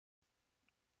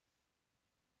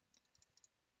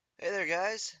Hey there,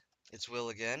 guys. It's Will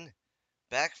again,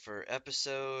 back for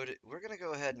episode. We're gonna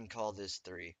go ahead and call this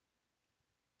 3.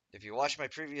 If you watched my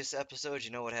previous episode, you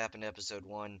know what happened to episode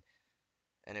 1,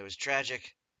 and it was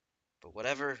tragic, but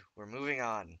whatever, we're moving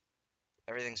on.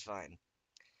 Everything's fine.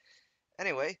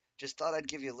 Anyway, just thought I'd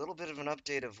give you a little bit of an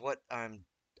update of what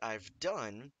I've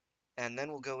done, and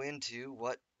then we'll go into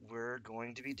what we're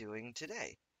going to be doing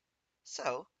today.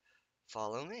 So,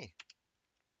 follow me.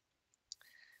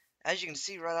 As you can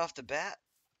see right off the bat,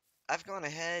 I've gone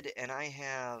ahead and I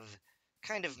have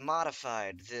kind of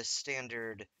modified this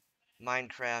standard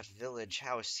Minecraft village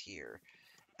house here.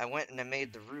 I went and I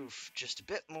made the roof just a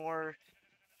bit more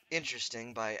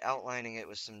interesting by outlining it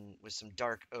with some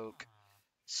dark oak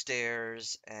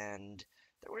stairs, and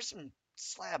there were some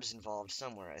slabs involved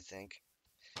somewhere, I think.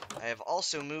 I have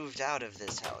also moved out of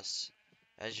this house.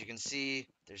 As you can see,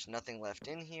 there's nothing left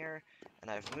in here,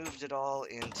 and I've moved it all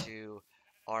into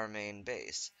our main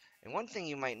base. And one thing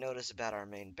you might notice about our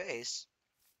main base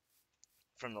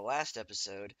from the last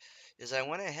episode is I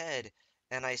went ahead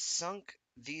and I sunk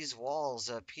these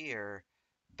walls up here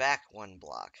back 1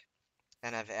 block,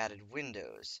 and I've added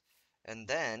windows, and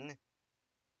then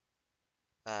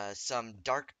some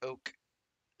dark oak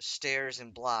stairs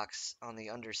and blocks on the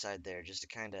underside there, just to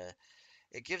kind of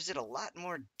it gives it a lot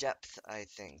more depth, I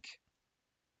think.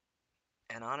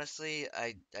 And honestly,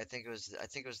 I think it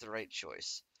was the right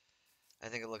choice. I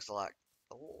think it looks a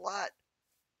lot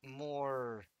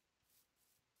more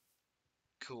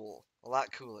cool, a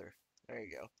lot cooler. There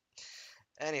you go.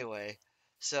 Anyway,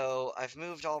 so I've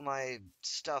moved all my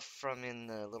stuff from in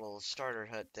the little starter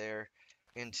hut there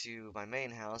into my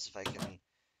main house, if I can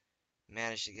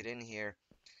manage to get in here.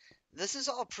 This is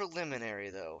all preliminary,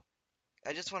 though.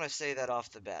 I just want to say that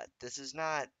off the bat. This is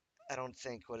not, I don't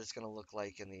think, what it's going to look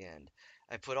like in the end.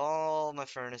 I put all my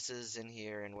furnaces in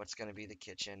here and what's going to be the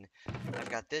kitchen.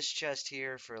 I've got this chest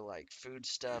here for like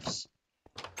foodstuffs.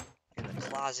 In the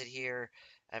closet here,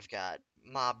 I've got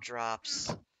mob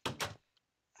drops.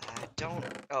 I don't.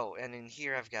 Oh, and in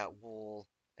here I've got wool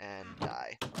and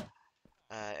dye.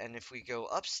 And if we go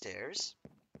upstairs,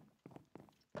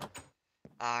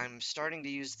 I'm starting to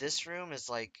use this room as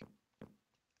like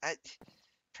I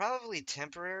probably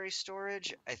temporary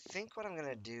storage. I think what I'm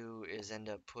gonna do is end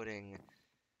up putting.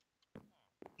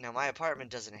 Now my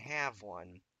apartment doesn't have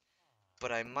one,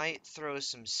 but I might throw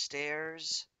some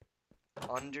stairs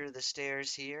under the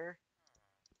stairs here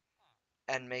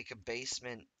and make a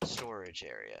basement storage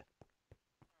area.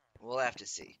 We'll have to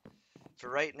see. For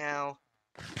right now,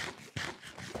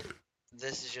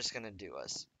 this is just gonna do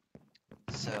us.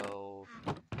 So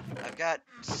I've got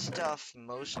stuff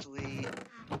mostly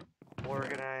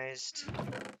organized,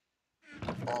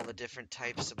 all the different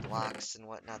types of blocks and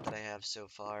whatnot that I have so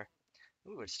far.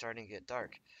 Ooh, it's starting to get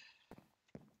dark.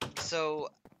 So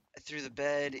I threw the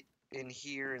bed in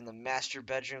here in the master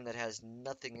bedroom that has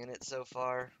nothing in it so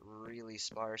far, really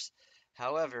sparse.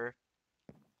 However,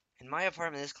 in my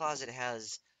apartment, this closet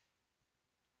has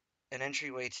an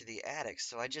entryway to the attic,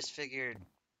 so I just figured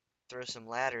throw some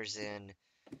ladders in.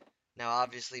 Now,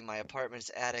 obviously, my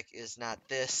apartment's attic is not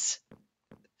this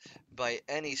by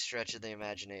any stretch of the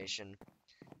imagination.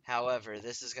 However,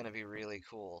 this is going to be really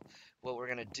cool. What we're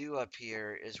going to do up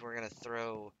here is we're going to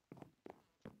throw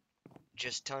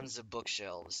just tons of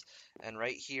bookshelves. And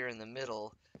right here in the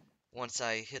middle, once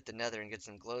I hit the nether and get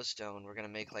some glowstone, we're going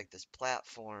to make like this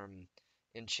platform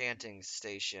enchanting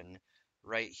station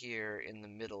right here in the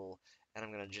middle. And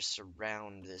I'm going to just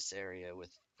surround this area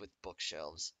with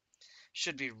bookshelves.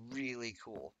 Should be really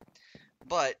cool.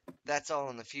 But that's all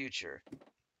in the future.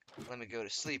 Let me go to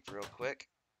sleep real quick.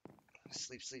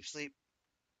 Sleep, sleep, sleep.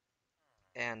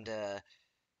 And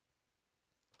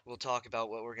we'll talk about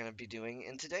what we're going to be doing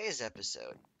in today's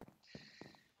episode.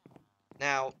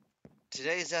 Now,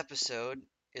 today's episode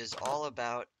is all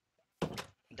about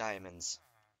diamonds.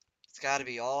 It's got to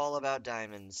be all about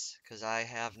diamonds because I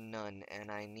have none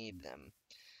and I need them.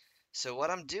 So, what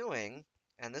I'm doing,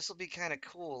 and this will be kind of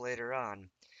cool later on,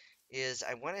 is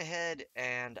I went ahead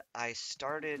and I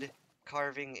started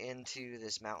carving into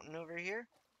this mountain over here.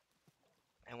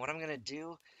 And what I'm going to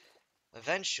do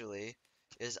eventually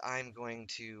is I'm going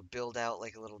to build out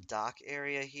like a little dock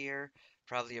area here,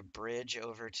 probably a bridge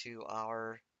over to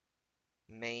our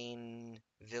main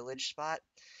village spot,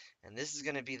 and this is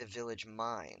going to be the village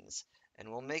mines,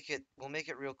 and we'll make it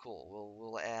real cool.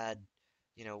 We'll add,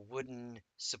 wooden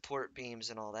support beams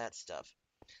and all that stuff.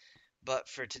 But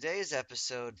for today's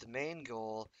episode, the main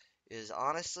goal is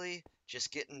honestly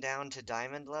just getting down to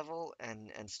diamond level and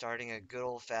starting a good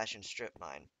old-fashioned strip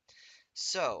mine.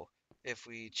 So, if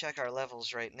we check our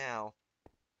levels right now,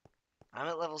 I'm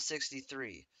at level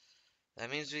 63.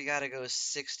 That means we gotta go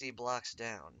 60 blocks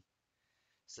down.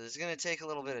 So this is gonna take a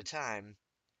little bit of time,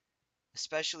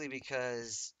 especially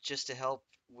because just to help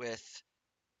with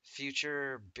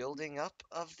future building up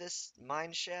of this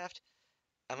mine shaft,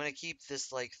 I'm gonna keep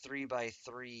this like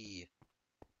 3x3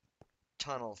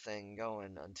 tunnel thing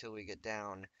going until we get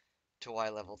down to Y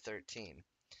level 13.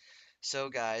 So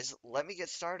guys, let me get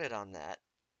started on that.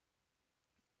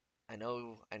 I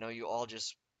know you all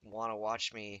just want to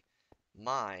watch me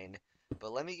mine,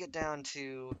 but let me get down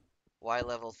to Y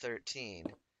level 13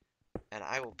 and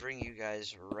I will bring you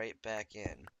guys right back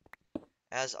in.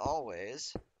 As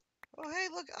always, oh hey,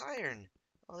 look, iron.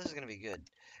 Oh, this is gonna be good.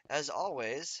 As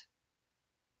always,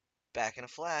 back in a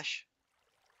flash.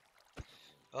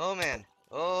 Oh man.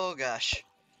 Oh gosh.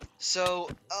 So,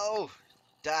 oh,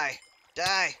 die,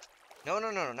 die. No, no,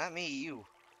 no, no, not me, you.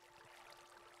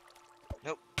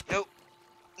 Nope, nope,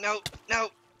 nope,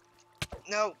 nope,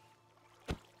 no.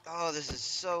 Oh, this is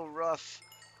so rough.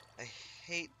 I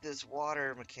hate this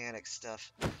water mechanic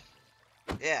stuff.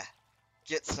 Yeah,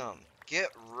 get some. Get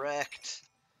wrecked.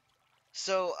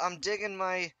 So I'm digging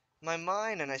my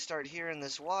mine and I start hearing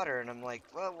this water and I'm like,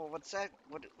 well, what's that?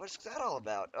 What's that all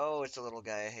about? Oh, it's a little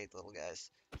guy. I hate little guys.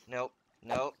 Nope,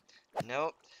 nope,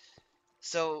 nope.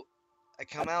 So I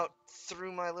come out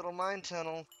through my little mine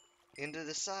tunnel into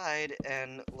the side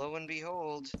and lo and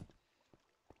behold,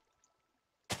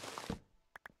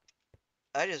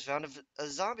 I just found a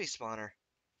zombie spawner.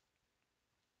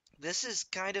 This is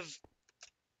kind of,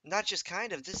 not just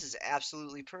kind of, this is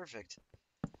absolutely perfect.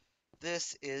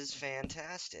 This is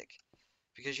fantastic.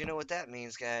 Because you know what that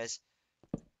means, guys.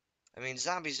 I mean,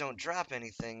 zombies don't drop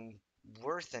anything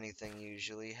worth anything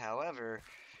usually. However,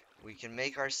 we can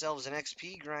make ourselves an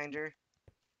XP grinder.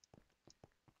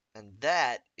 And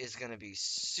that is going to be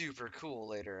super cool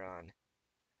later on.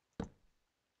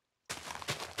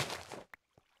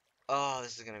 Oh,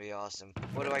 this is going to be awesome.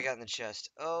 What do I got in the chest?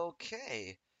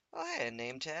 Okay. Oh, hey, a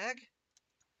name tag.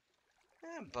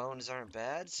 Bones aren't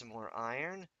bad. Some more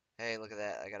iron. Hey, look at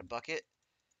that. I got a bucket.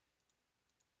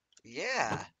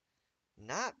 Yeah,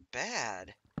 not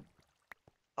bad.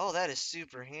 Oh, that is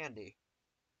super handy.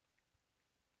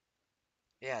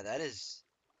 Yeah, this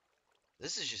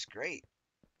is just great.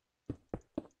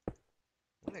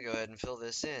 I'm gonna go ahead and fill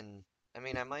this in. I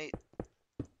mean, I might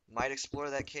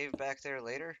explore that cave back there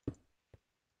later.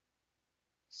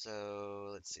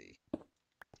 So, let's see.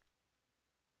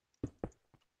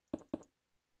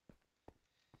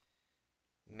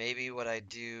 Maybe what I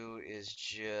do is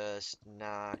just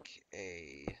knock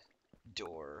a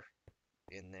door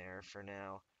in there for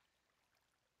now.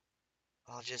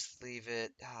 I'll just leave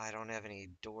it. Oh, I don't have any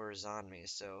doors on me,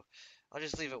 so I'll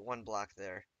just leave it one block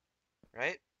there,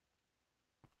 right?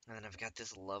 And then I've got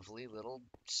this lovely little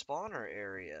spawner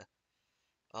area.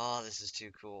 Oh, this is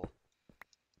too cool.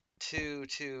 Too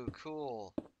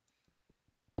cool.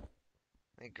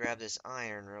 Let me grab this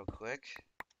iron real quick.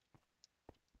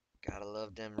 Gotta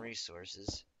love them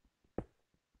resources.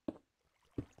 I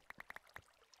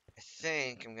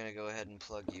think I'm gonna go ahead and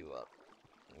plug you up.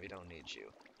 We don't need you.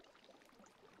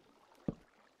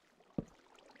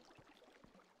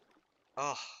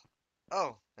 Oh,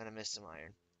 oh, and I missed some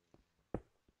iron.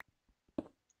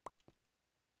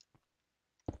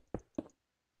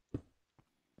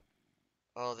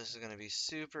 Oh, this is gonna be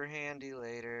super handy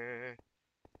later.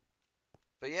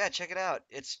 But yeah, check it out.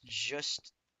 It's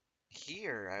just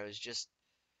here. I was just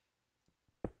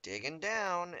digging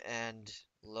down, and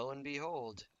lo and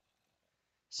behold.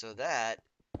 So that,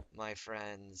 my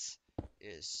friends,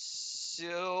 is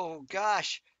so...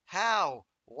 Gosh, how?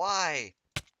 Why?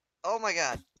 Oh my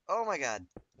god. Oh my god.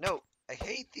 No, I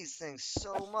hate these things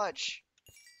so much.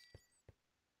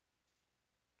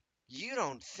 You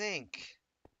don't think...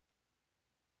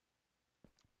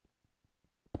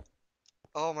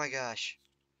 Oh my gosh.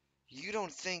 You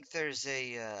don't think there's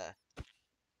a,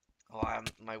 Oh,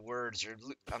 my words are...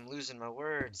 I'm losing my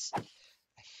words. I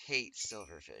hate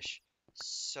silverfish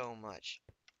so much.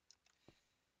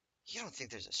 You don't think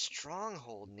there's a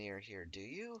stronghold near here, do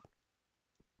you?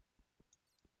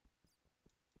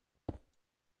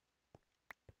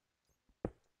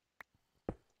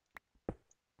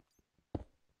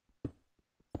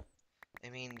 I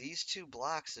mean, these two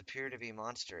blocks appear to be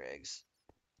monster eggs.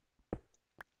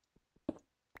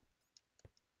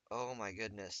 Oh my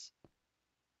goodness.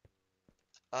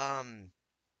 Um,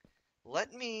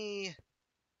 let me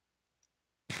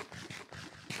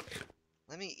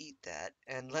eat that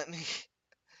and let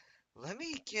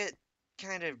me get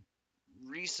kind of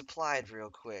resupplied real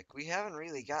quick. We haven't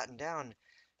really gotten down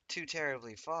too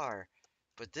terribly far,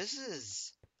 but this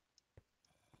is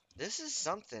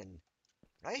something.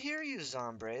 I hear you,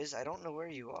 Zombrays. I don't know where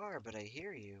you are, but I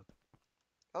hear you.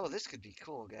 Oh, this could be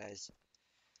cool, guys.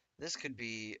 This could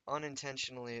be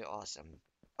unintentionally awesome.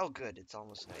 Oh, good. It's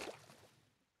almost night.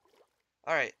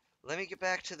 Alright, let me get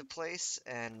back to the place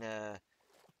and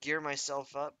gear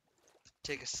myself up,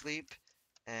 take a sleep,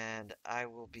 and I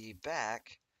will be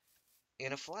back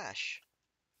in a flash.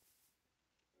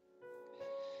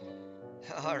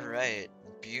 Alright,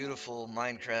 beautiful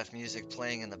Minecraft music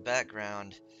playing in the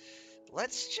background.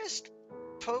 Let's just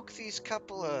poke these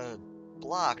couple of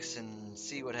blocks and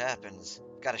see what happens.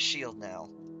 Got a shield now.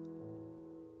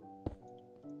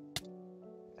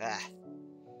 Ah,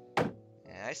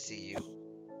 yeah, I see you.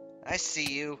 I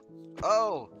see you.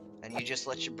 Oh, and you just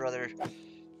let your brother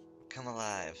come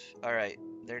alive. Alright,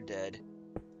 they're dead.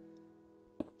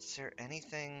 Is there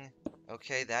anything?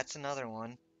 Okay, that's another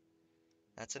one.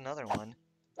 That's another one.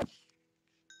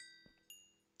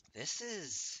 This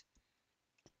is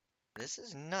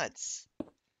nuts.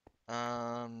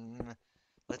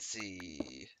 Let's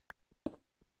see.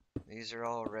 These are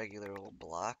all regular old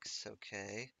blocks.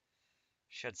 Okay.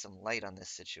 Shed some light on this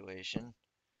situation.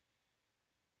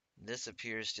 This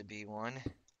appears to be one.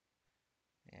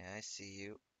 Yeah, I see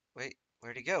you. Wait,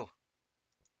 where'd he go?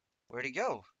 Where'd he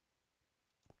go?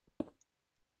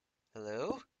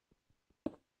 Hello?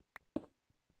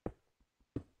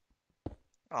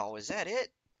 Oh, is that it?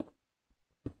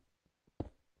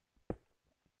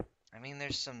 I mean,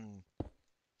 there's some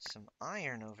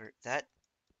iron over that.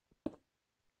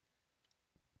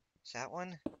 Is that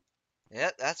one?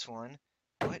 Yep, that's one.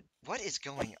 What is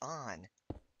going on?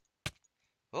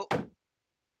 Oh,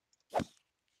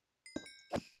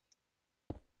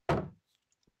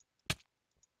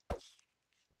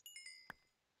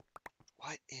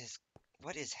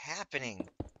 what is happening?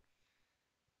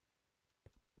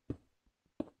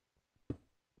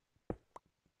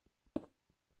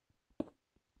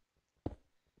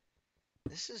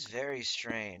 This is very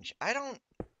strange. I don't.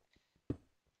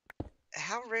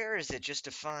 How rare is it just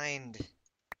to find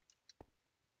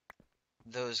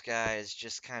those guys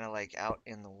just kind of like out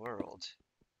in the world?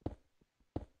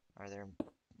 Are there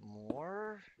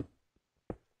more?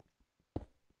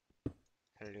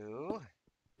 Hello?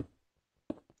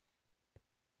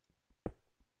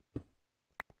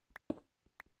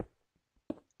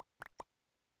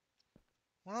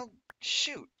 Well,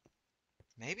 shoot.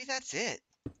 Maybe that's it.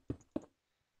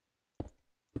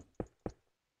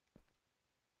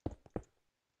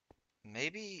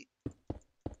 Maybe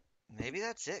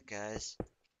that's it, guys.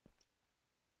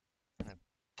 I'm gonna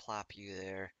plop you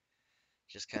there.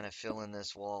 Just kind of fill in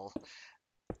this wall.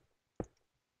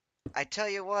 I tell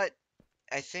you what,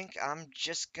 I think I'm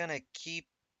just gonna keep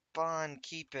on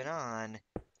keeping on.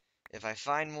 If I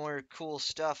find more cool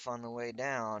stuff on the way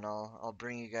down, I'll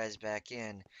bring you guys back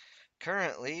in.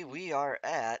 Currently, we are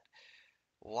at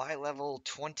Y level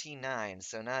 29,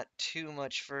 so not too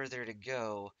much further to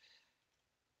go.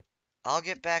 I'll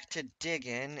get back to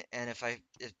digging, and if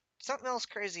something else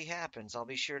crazy happens, I'll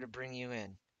be sure to bring you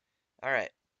in.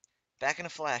 Alright, back in a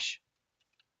flash.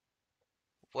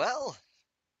 Well,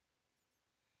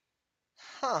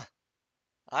 huh,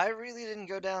 I really didn't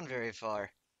go down very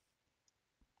far.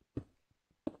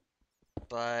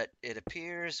 But it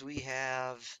appears we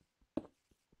have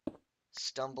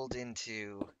stumbled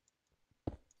into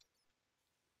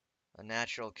a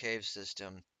natural cave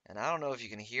system. And I don't know if you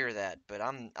can hear that, but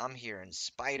I'm hearing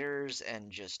spiders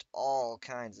and just all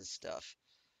kinds of stuff.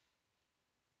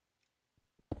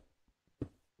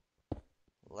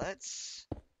 Let's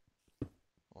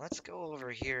go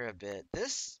over here a bit.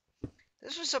 This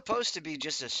was supposed to be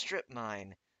just a strip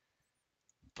mine,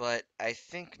 but I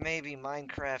think maybe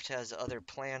Minecraft has other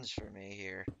plans for me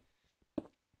here.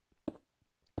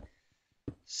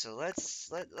 So let's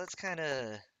kind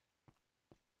of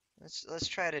let's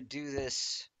try to do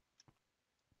this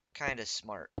kind of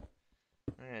smart.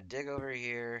 I'm gonna dig over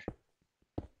here,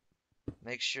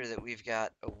 make sure that we've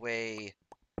got a way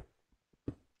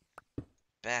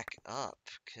back up,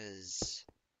 because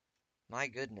my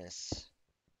goodness.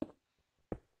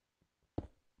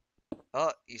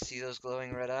 Oh, you see those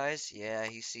glowing red eyes? Yeah,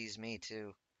 he sees me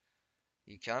too.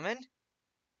 You coming?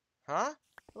 Huh?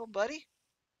 Little buddy?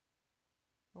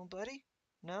 Little buddy?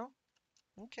 No?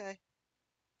 Okay.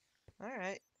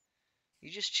 Alright. You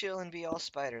just chill and be all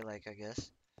spider-like, I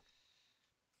guess.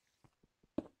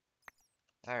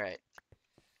 Alright.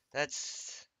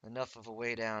 That's enough of a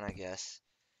way down, I guess.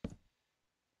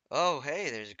 Oh,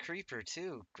 hey, there's a creeper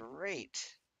too. Great.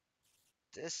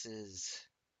 This is...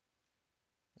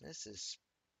 This is...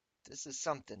 This is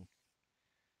something.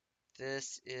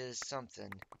 This is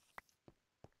something.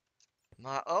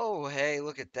 Oh, hey,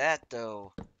 look at that,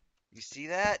 though. You see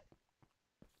that?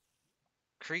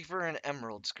 Creeper and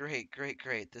emeralds. Great, great,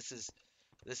 great. This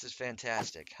is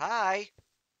fantastic. Hi.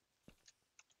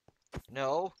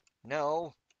 No.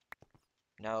 No.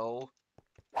 No.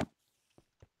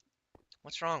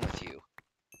 What's wrong with you?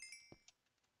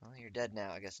 Well, you're dead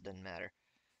now. I guess it doesn't matter.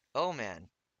 Oh man.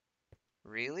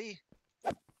 Really?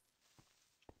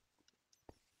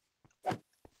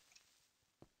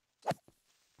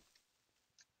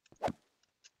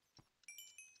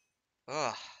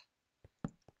 Ugh.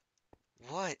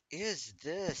 What is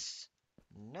this?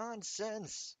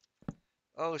 Nonsense.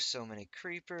 Oh, so many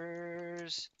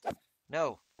creepers.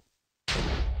 No. Oh,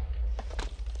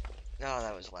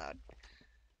 that was loud.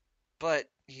 But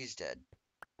he's dead.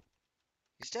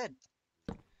 He's dead.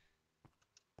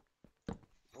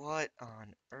 What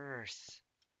on earth?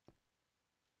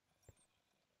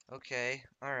 Okay,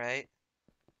 alright.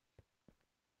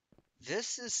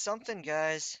 This is something,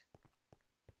 guys.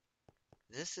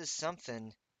 This is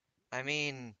something. I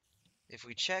mean, if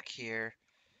we check here,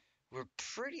 we're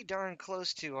pretty darn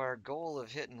close to our goal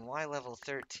of hitting Y level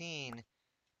 13.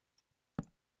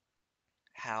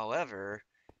 However,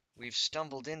 we've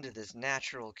stumbled into this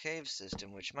natural cave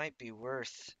system, which might be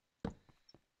worth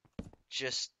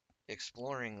just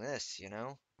exploring this, you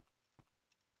know?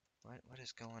 What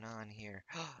is going on here?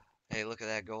 Hey, look at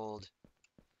that gold.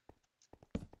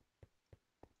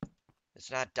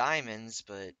 It's not diamonds,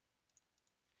 but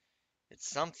it's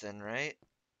something, right?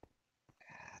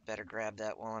 Better grab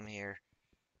that while I'm here.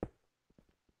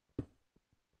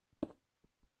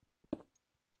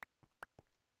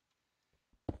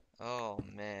 Oh,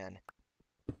 man.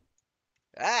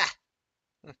 Ah!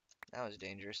 That was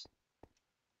dangerous.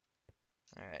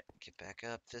 Alright, get back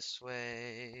up this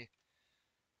way.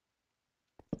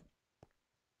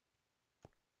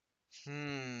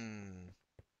 Hmm.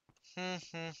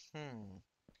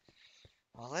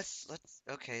 Well,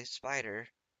 okay, spider.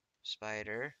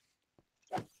 Spider.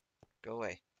 Go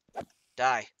away.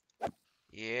 Die.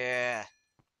 Yeah.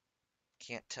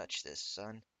 Can't touch this,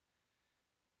 son.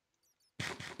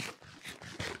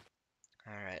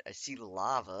 Alright, I see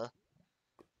lava.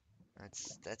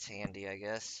 That's handy, I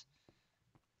guess.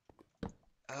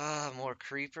 More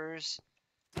creepers.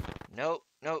 Nope,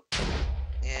 nope.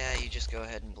 Yeah, you just go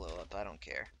ahead and blow up. I don't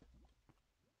care.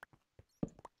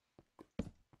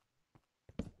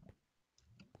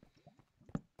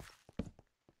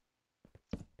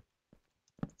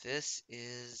 This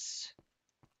is...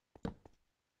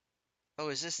 Oh,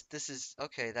 this is...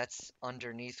 Okay, that's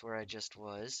underneath where I just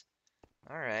was.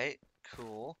 Alright,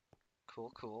 cool.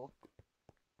 Cool, cool.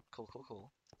 Cool, cool,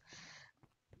 cool.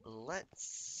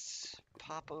 Let's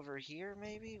pop over here,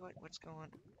 maybe? What's going...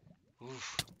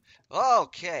 Oof.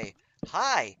 Okay.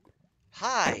 Hi.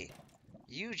 Hi.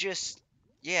 You just...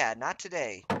 Yeah, not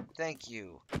today. Thank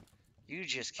you. You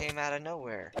just came out of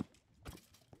nowhere.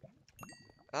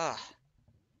 Ugh.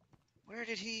 Where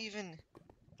did he even...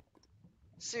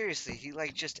 Seriously, he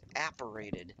like just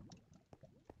apparated.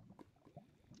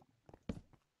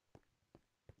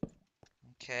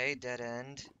 Okay, dead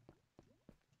end.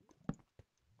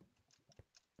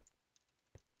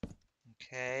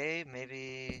 Okay,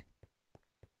 maybe...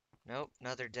 Nope,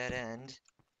 another dead end.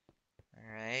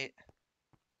 Alright.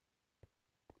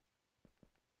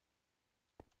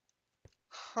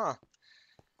 Huh.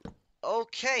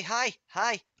 Okay, hi,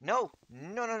 hi. No,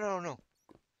 no, no, no, no.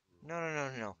 No, no,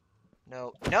 no, no.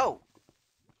 No, no!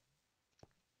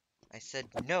 I said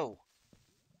no.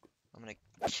 I'm gonna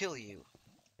kill you.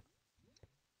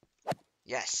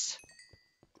 Yes.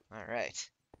 Alright.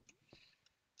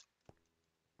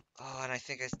 Oh, and I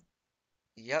think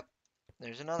Yep.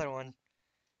 There's another one.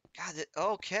 God,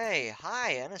 okay.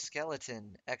 Hi, and a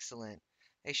skeleton. Excellent.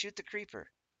 Hey, shoot the creeper.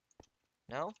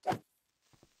 No?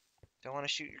 Don't want to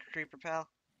shoot your creeper, pal?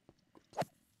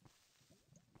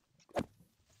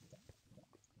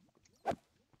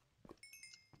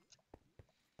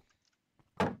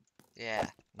 Yeah.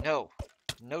 No.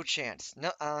 No chance.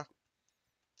 Nuh-uh.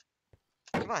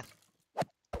 Come on.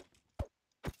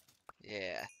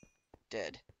 Yeah.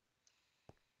 Dead.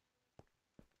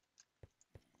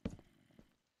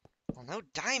 Well, no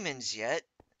diamonds yet.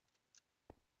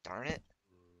 Darn it.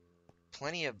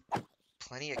 Plenty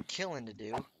of killing to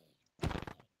do.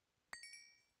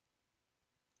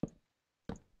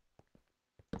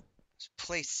 This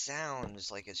place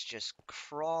sounds like it's just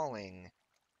crawling.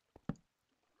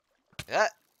 Ah,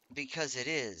 because it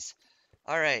is.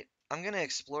 Alright, I'm gonna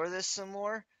explore this some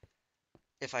more.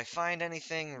 If I find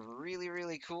anything really,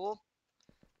 really cool,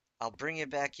 I'll bring it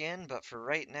back in, but for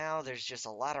right now, there's just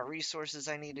a lot of resources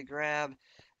I need to grab.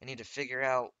 I need to figure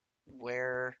out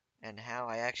where and how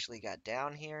I actually got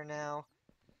down here now.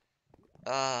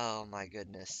 Oh my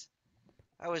goodness.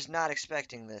 I was not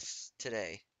expecting this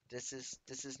today. This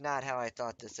is not how I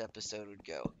thought this episode would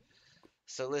go.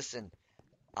 So listen,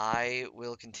 I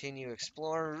will continue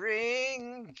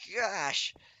exploring.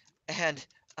 Gosh, and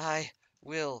I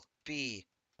will be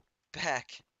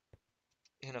back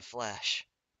in a flash.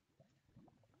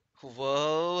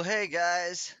 Whoa, hey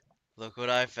guys! Look what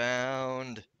I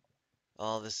found.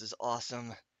 Oh, this is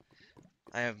awesome.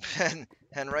 I have been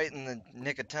and right in the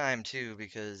nick of time too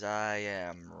because I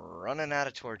am running out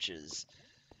of torches.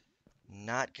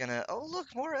 Not gonna. Oh,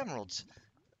 look, more emeralds.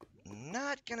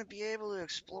 Not gonna be able to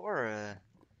explore a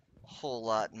whole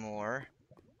lot more.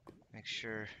 Make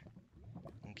sure.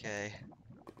 Okay,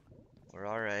 we're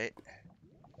all right.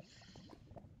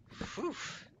 Whew.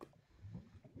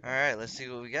 All right, let's see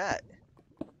what we got.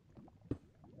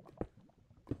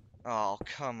 Oh,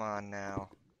 come on now.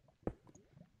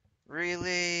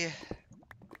 Really?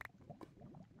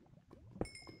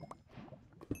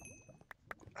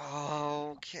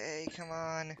 Okay, come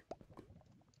on.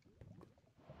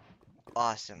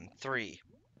 Awesome. Three.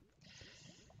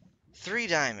 3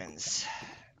 diamonds.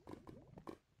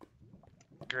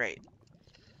 Great.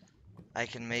 I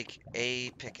can make a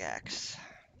pickaxe.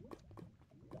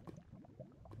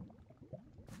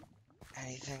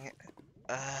 Anything?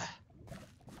 Uh,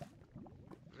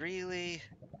 really?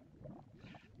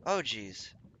 Oh, jeez.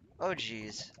 Oh,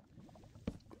 jeez.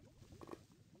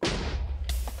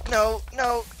 No,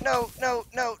 no, no, no,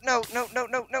 no, no, no, no,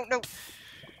 no, no, no.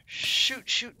 Shoot,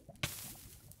 shoot.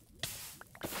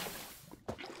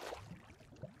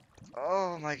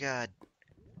 Oh my god.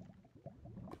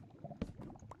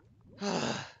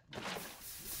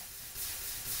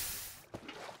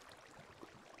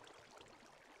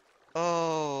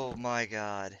 Oh my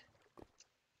god.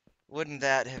 Wouldn't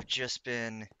that have just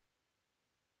been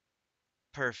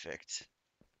perfect?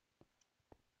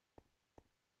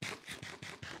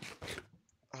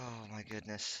 Oh my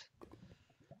goodness.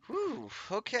 Whew.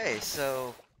 Okay,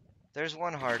 so there's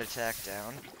one heart attack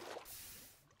down.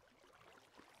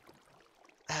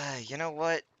 You know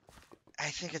what? I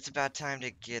think it's about time to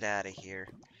get out of here.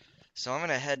 So I'm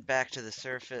gonna head back to the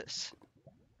surface,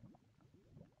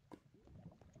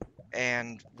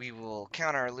 and we will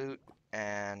count our loot,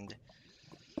 and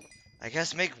I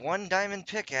guess make 1 diamond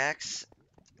pickaxe.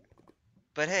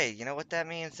 But hey, you know what that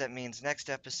means? That means next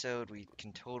episode we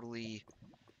can totally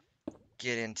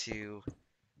get into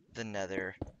the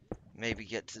nether. Maybe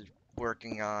get to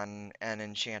working on an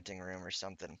enchanting room or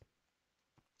something.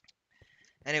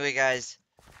 Anyway, guys,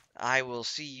 I will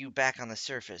see you back on the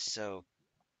surface, so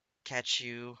catch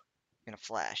you in a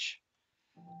flash.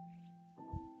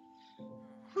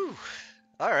 Whew.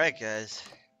 Alright, guys.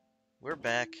 We're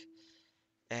back.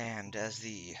 And as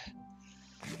the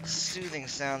soothing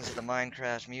sounds of the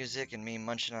Minecraft music and me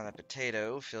munching on a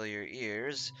potato fill your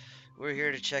ears, we're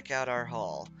here to check out our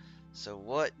haul. So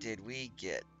what did we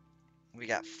get? We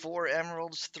got 4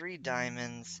 emeralds, 3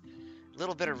 diamonds, a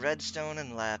little bit of redstone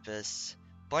and lapis,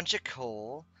 bunch of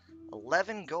coal,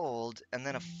 11 gold, and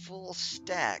then a full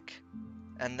stack,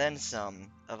 and then some,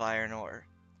 of iron ore.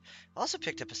 I also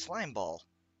picked up a slime ball.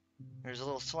 There's a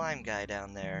little slime guy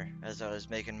down there as I was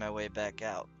making my way back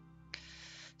out.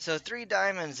 So 3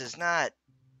 diamonds is not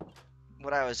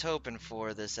what I was hoping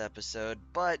for this episode,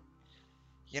 but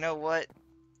you know what?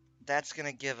 That's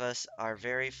gonna give us our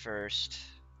very first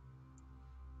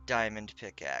diamond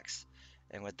pickaxe.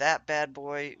 And with that bad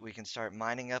boy, we can start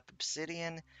mining up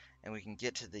obsidian, and we can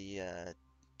get to the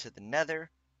nether.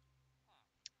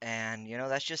 And you know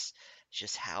that's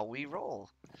just how we roll.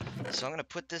 So I'm gonna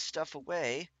put this stuff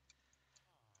away,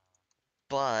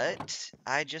 but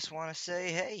I just want to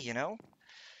say, hey,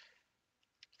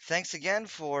 thanks again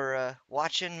for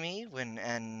watching me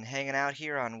and hanging out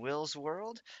here on Will's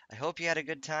World. I hope you had a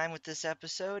good time with this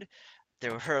episode.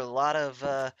 There were a lot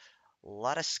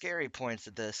of scary points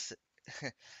at this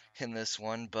in this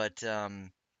one, but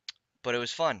it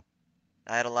was fun.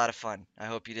 I had a lot of fun. I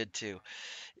hope you did too.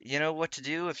 You know what to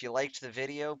do. If you liked the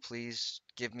video, please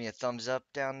give me a thumbs up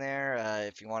down there.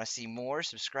 If you want to see more,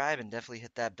 subscribe and definitely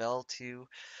hit that bell to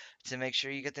make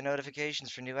sure you get the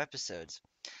notifications for new episodes.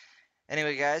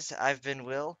 Anyway, guys, I've been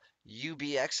Will. You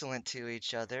be excellent to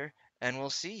each other, and we'll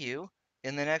see you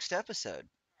in the next episode.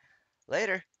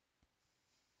 Later.